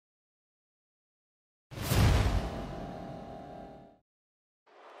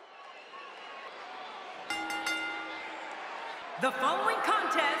The following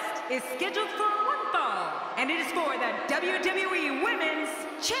contest is scheduled for one fall, and it is for the WWE Women's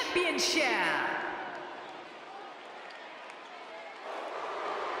Championship.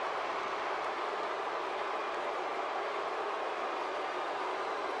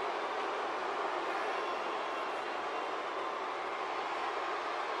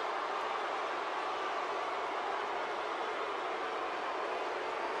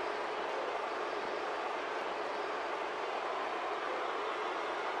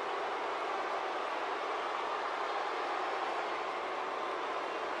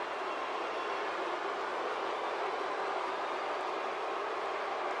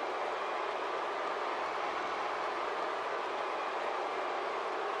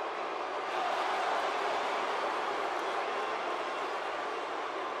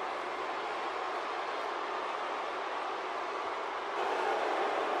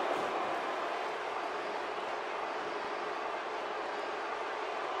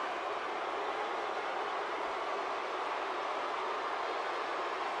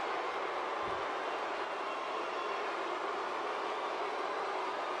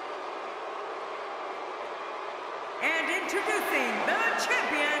 And introducing the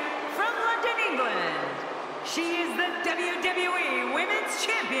champion from London, England. She is the WWE Women's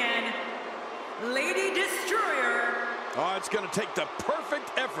Champion, Lady Destroyer. Oh, it's going to take the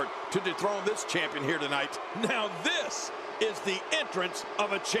perfect effort to dethrone this champion here tonight. Now this is the entrance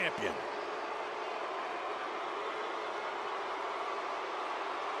of a champion.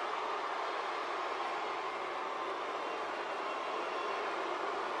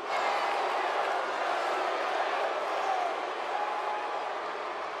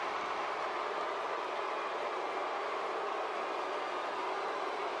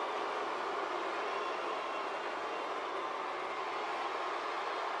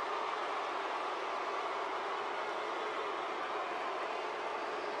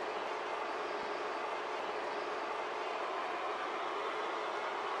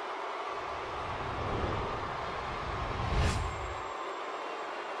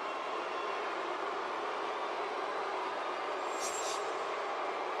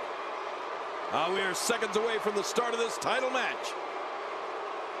 We are seconds away from the start of this title match.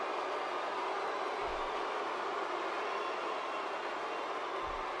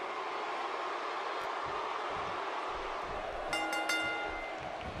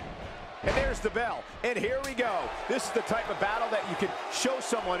 And there's the bell, and here we go. This is the type of battle that you can show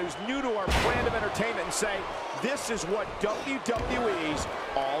someone who's new to our brand of entertainment and say, this is what WWE's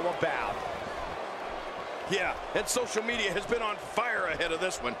all about. Yeah, and social media has been on fire ahead of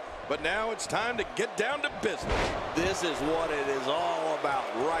this one. But now it's time to get down to business. This is what it is all about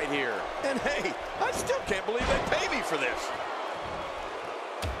right here. And hey, I still can't believe they pay me for this.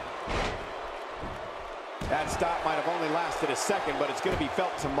 That stop might have only lasted a second, but it's going to be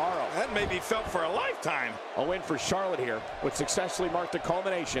felt tomorrow. That may be felt for a lifetime. A win for Charlotte here would successfully mark the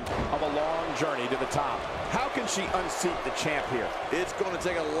culmination of a long journey to the top. How can she unseat the champ here? It's going to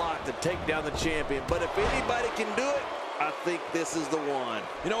take a lot to take down the champion, but if anybody can do it, I think this is the one.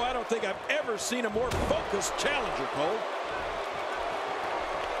 You know, I don't think I've ever seen a more focused challenger, Cole.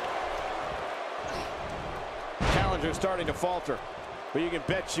 Challenger's starting to falter, but you can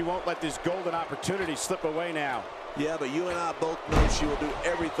bet she won't let this golden opportunity slip away now. Yeah, but you and I both know she will do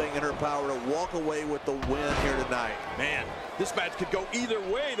everything in her power to walk away with the win here tonight. Man, this match could go either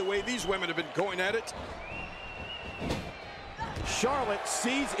way the way these women have been going at it. Charlotte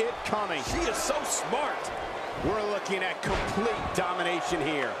sees it coming. She is so smart. We're looking at complete domination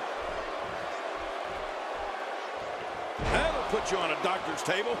here. That'll put you on a doctor's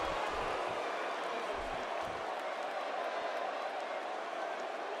table.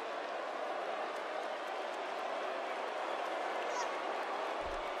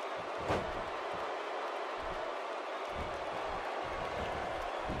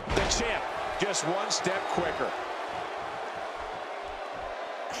 The champ, just one step quicker.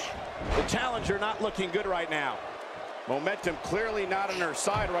 The challenger not looking good right now. Momentum clearly not on her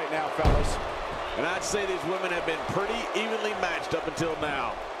side right now, fellas. And I'd say these women have been pretty evenly matched up until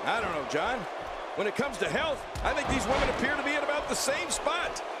now. I don't know, John. When it comes to health, I think these women appear to be at about the same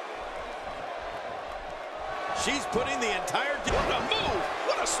spot. She's putting the entire... What a move!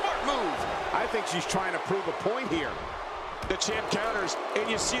 What a smart move! I think she's trying to prove a point here. The champ counters, and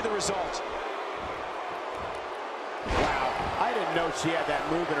you see the result. Wow, I didn't know she had that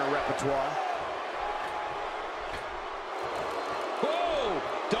move in her repertoire. Whoa!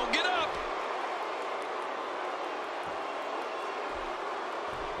 Don't get up!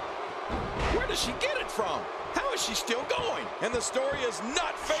 Where does she get it from? How is she still going? And the story is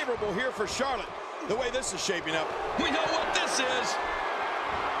not favorable here for Charlotte. The way this is shaping up, we know what this is.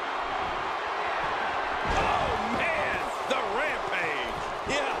 Oh, man, the rampage.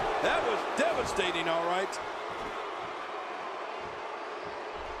 Yeah, that was devastating, all right.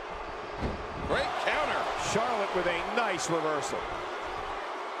 Great counter. Charlotte with a nice reversal.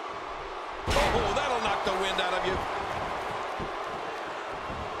 Oh, that'll knock the wind out of you.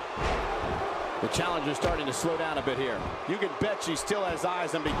 The challenger's starting to slow down a bit here. You can bet she still has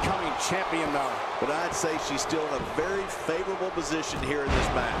eyes on becoming champion, though. But I'd say she's still in a very favorable position here in this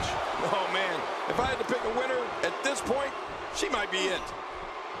match. Oh, man, if I had to pick a winner at this point, she might be it.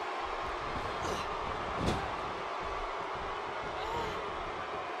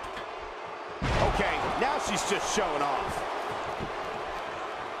 Okay, now she's just showing off.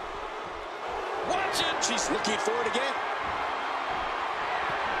 Watch it. She's looking for it again.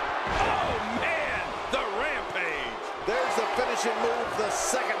 Oh, man, the rampage. There's the finishing move the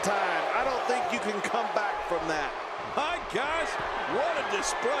second time. I don't think you can come back from that. My gosh, what a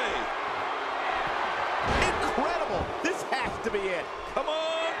display. Incredible. This has to be it. Come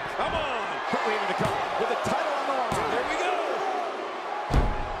on, come on. Quickly into the cover with the title on the line. There we go.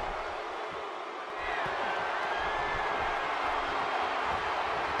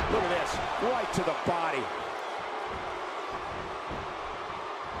 Look at this, right to the body.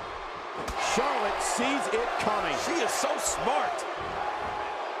 Charlotte sees it coming. She is so smart.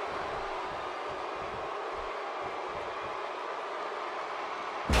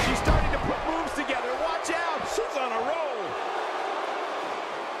 She's starting to put moves together. Watch out. She's on a roll.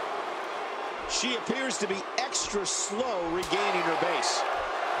 She appears to be extra slow regaining her base.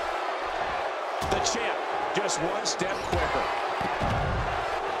 The champ just one step quicker.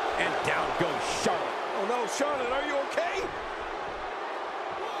 And down goes Charlotte. Oh, no, Charlotte, are you okay?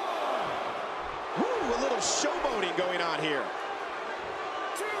 Woo, a little showboating going on here.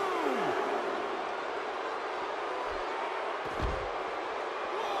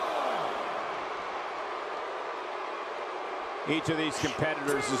 Each of these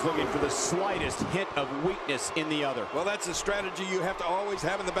competitors is looking for the slightest hint of weakness in the other. Well, that's a strategy you have to always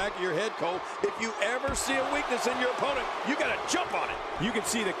have in the back of your head, Cole. If you ever see a weakness in your opponent, you got to jump on it. You can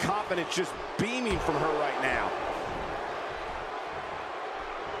see the confidence just beaming from her right now.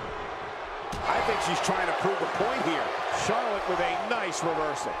 I think she's trying to prove a point here. Charlotte with a nice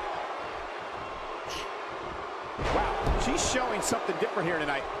reversal. Wow, she's showing something different here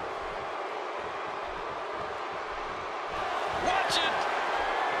tonight. Watch it!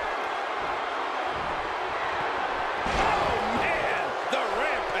 Oh, man! The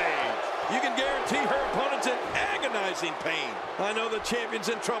rampage! You can guarantee her opponent's in agonizing pain. I know the champion's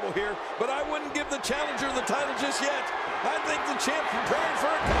in trouble here, but I wouldn't give the challenger the title just yet. I think the champ's preparing for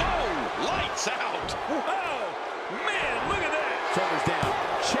it. Oh, lights out! Wow! Man, look at that! Shoulders down.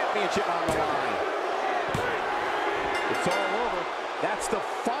 Championship on the line. It's all over. That's the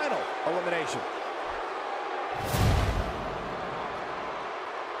final elimination.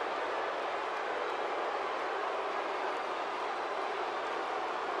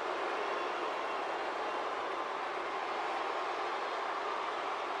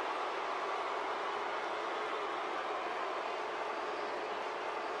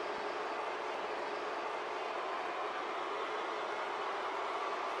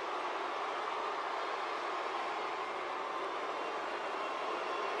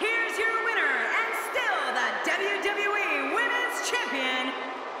 Here's your winner, and still the WWE Women's Champion,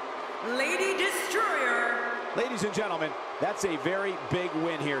 Lady Destroyer. Ladies and gentlemen, that's a very big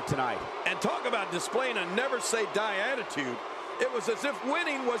win here tonight. And talk about displaying a never-say-die attitude. It was as if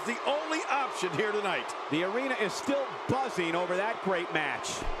winning was the only option here tonight. The arena is still buzzing over that great match.